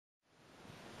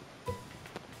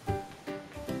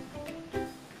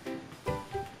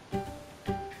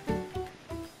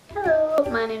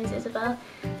my name is Isabel.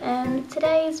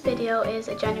 Today's video is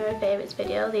a January favourites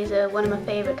video. These are one of my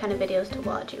favourite kind of videos to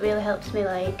watch. It really helps me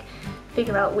like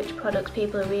figure out which products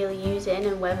people are really using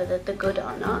and whether they're good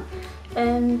or not.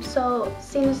 So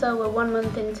seeing as though we're 1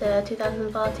 month into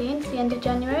 2014, it's the end of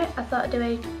January, I thought I'd do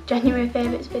a January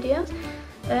favourites video.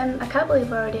 I can't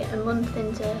believe we're already a month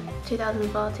into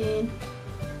 2014.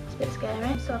 It's a bit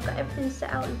scary. So I've got everything set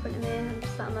out in front of me. I'm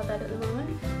just sat on my bed at the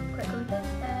moment, quite comfy.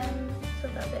 So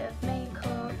I've got a bit of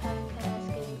makeup, hair care,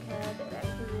 skincare, a bit of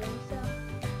everything really. So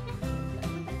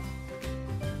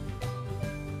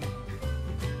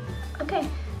okay,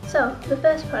 so the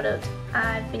first product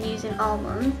I've been using all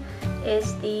month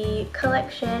is the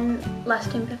Collection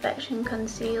Lasting Perfection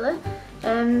Concealer.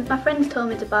 My friends told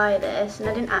me to buy this and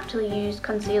I didn't actually use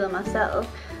concealer myself,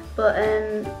 but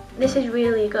this is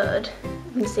really good.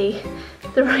 You can see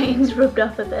the writing's rubbed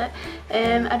off a bit.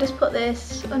 I just put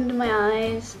this under my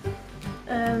eyes,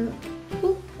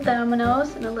 there on my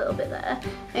nose and a little bit there.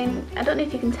 And I don't know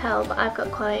if you can tell, but I've got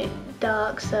quite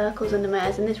dark circles under my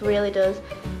eyes and this really does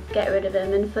get rid of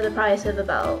them, and for the price of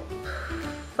about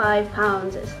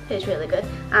 £5 it's really good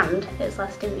and it's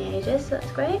lasting me ages, so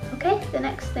that's great. Okay, the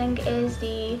next thing is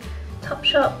the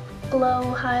Topshop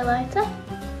Glow Highlighter.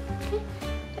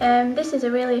 Okay. This is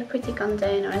a really pretty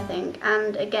container, I think,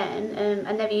 and again,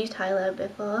 I never used highlighter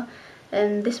before,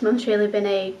 and this month's really been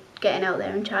a getting out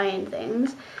there and trying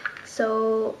things.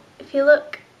 So if you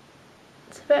look,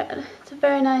 it's a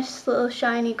very nice little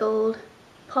shiny gold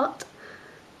pot,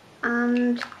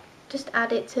 and just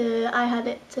add it to, I had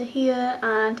it to here,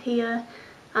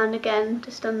 and again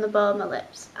just on the bottom of my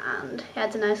lips, and it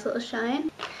adds a nice little shine.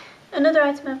 Another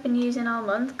item I've been using all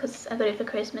month, because I got it for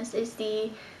Christmas, is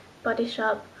the Body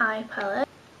Shop eye palette.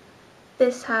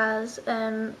 This has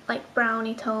like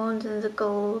brownie tones and there's a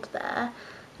gold there.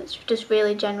 It's just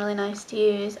really generally nice to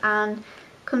use, and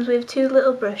comes with 2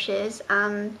 little brushes,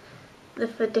 and they're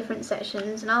for different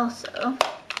sections. And also,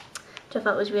 which I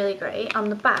thought was really great, on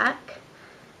the back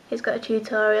it's got a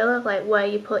tutorial of like where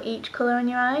you put each colour on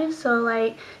your eyes. So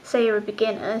like, say you're a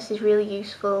beginner, this is really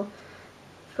useful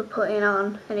for putting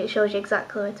on, and it shows you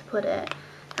exactly where to put it.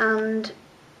 And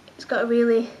it's got a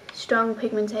really strong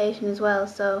pigmentation as well,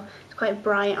 so it's quite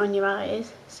bright on your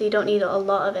eyes, so you don't need a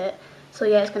lot of it. So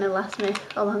yeah, it's going to last me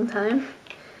a long time.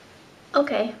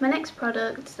 Okay, my next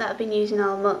product that I've been using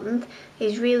all month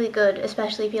is really good,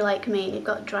 especially if you're like me and you've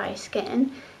got dry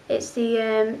skin. It's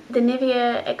the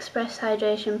Nivea Express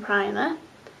Hydration Primer.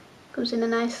 Comes in a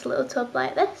nice little tub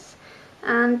like this,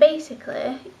 and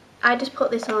basically I just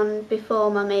put this on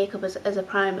before my makeup as a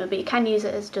primer, but you can use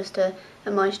it as just a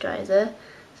moisturiser.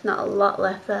 There's not a lot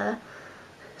left there.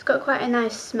 It's got quite a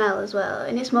nice smell as well,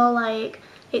 and it's more like,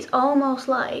 it's almost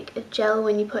like a gel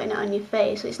when you're putting it on your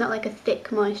face, so it's not like a thick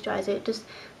moisturiser, it just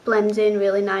blends in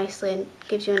really nicely and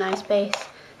gives you a nice base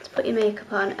to put your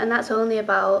makeup on. And that's only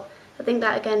about, I think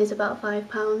that again is about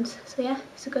 £5, so yeah,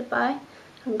 it's a good buy.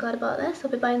 I'm glad about this,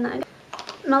 I'll be buying that again.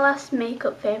 My last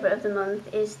makeup favourite of the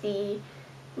month is the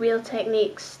Real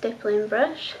Techniques Stippling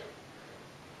brush.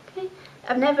 Okay.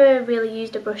 I've never really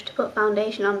used a brush to put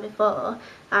foundation on before,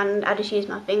 and I just use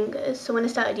my fingers, so when I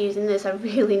started using this I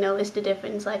really noticed a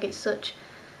difference. Like, it's such,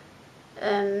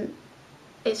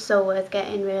 it's so worth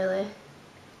getting really.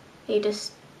 You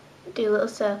just do little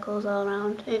circles all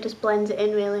around and it just blends it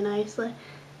in really nicely.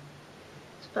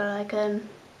 But like,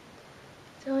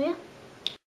 so yeah.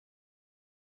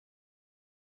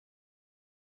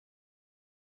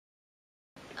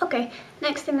 Okay,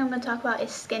 next thing I'm going to talk about is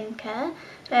skincare.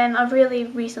 I've really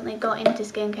recently got into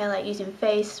skincare, like using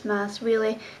face masks,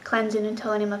 really cleansing and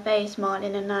toning my face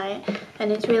morning and night,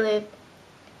 and it's really,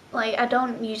 like, I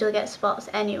don't usually get spots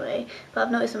anyway, but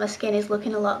I've noticed that my skin is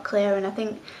looking a lot clearer, and I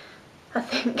think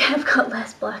I've got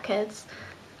less blackheads.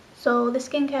 So the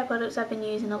skincare products I've been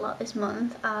using a lot this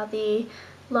month are the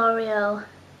Loreal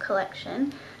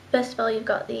collection. First of all, you've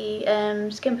got the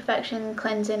Skin Perfection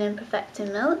Cleansing and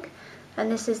Perfecting Milk, and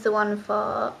this is the one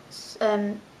for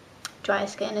dry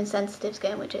skin and sensitive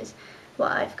skin, which is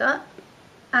what I've got.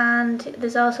 And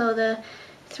there's also the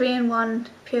 3-in-1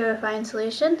 Purifying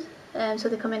solution, so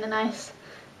they come in a nice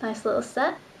little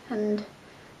set, and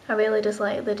I really just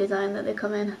like the design that they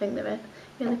come in. I think they're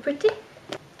really pretty.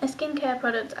 A skincare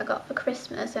product I got for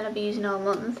Christmas and I've been using all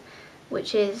month,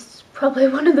 which is probably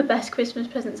one of the best Christmas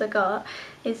presents I got,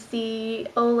 is the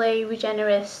Olay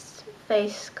Regenerist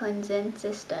face cleansing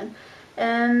system.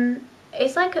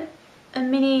 It's like a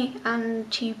mini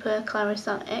and cheaper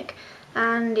Clarisonic,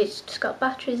 and it's just got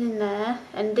batteries in there,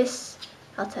 and this,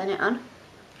 I'll turn it on.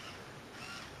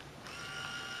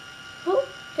 Oh,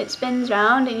 it spins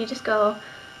round and you just go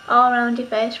all around your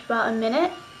face for about a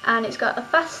minute, and it's got a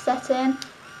fast setting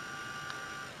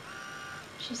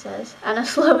she says, and a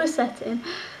slower setting.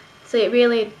 So it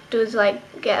really does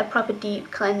like get a proper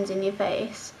deep cleanse in your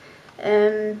face.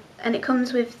 And it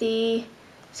comes with the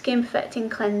Skin Perfecting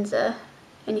Cleanser,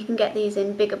 and you can get these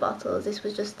in bigger bottles. This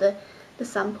was just the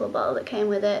sample bottle that came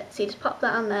with it. So you just pop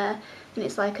that on there, and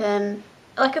it's like a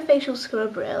facial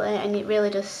scrub really, and it really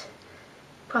just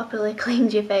properly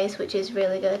cleans your face, which is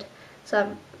really good. So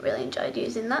I've really enjoyed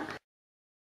using that.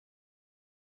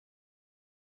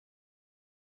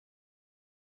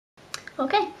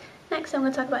 Okay, next I'm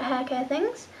going to talk about hair care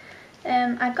things.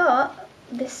 I got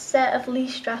this set of Lee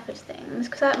Stafford things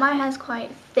because my hair's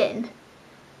quite thin.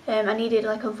 I needed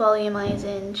like a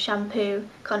volumizing shampoo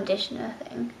conditioner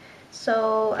thing.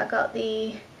 So I got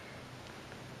the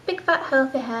Big Fat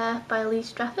Healthy Hair by Lee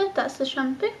Stafford, that's the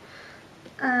shampoo.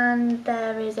 And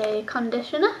there is a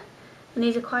conditioner, and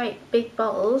these are quite big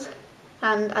bottles,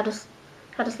 and I just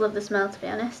love the smell, to be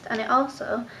honest. And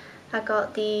I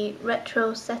got the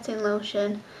Retro Setting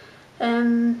Lotion.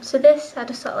 So this I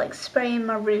just sort of like spray in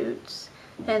my roots,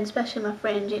 and especially my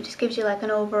fringe. It just gives you like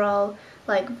an overall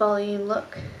like volume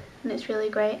look, and it's really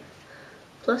great.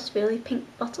 Plus really pink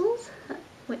bottles,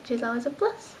 which is always a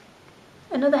plus.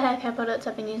 Another hair care product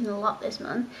I've been using a lot this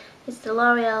month is the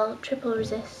L'Oreal Triple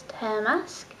Resist Hair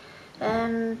Mask.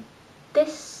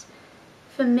 This,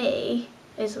 for me,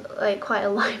 is like quite a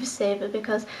lifesaver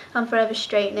because I'm forever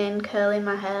straightening, curling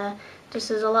my hair. Just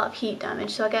there's a lot of heat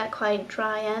damage, so I get quite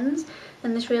dry ends,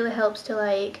 and this really helps to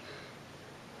like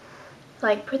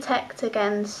protect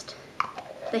against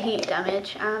the heat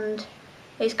damage, and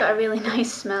it's got a really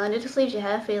nice smell, and it just leaves your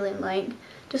hair feeling like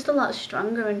just a lot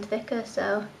stronger and thicker.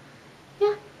 So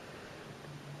yeah.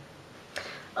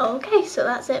 Okay, so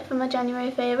that's it for my January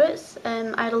favourites.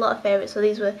 I had a lot of favourites, so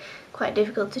these were quite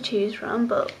difficult to choose from,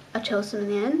 but I chose some in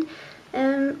the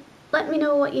end. Let me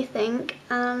know what you think,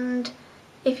 and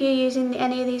if you're using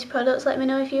any of these products, let me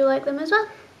know if you like them as well.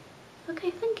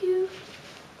 Okay, thank you.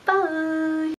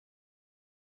 Bye.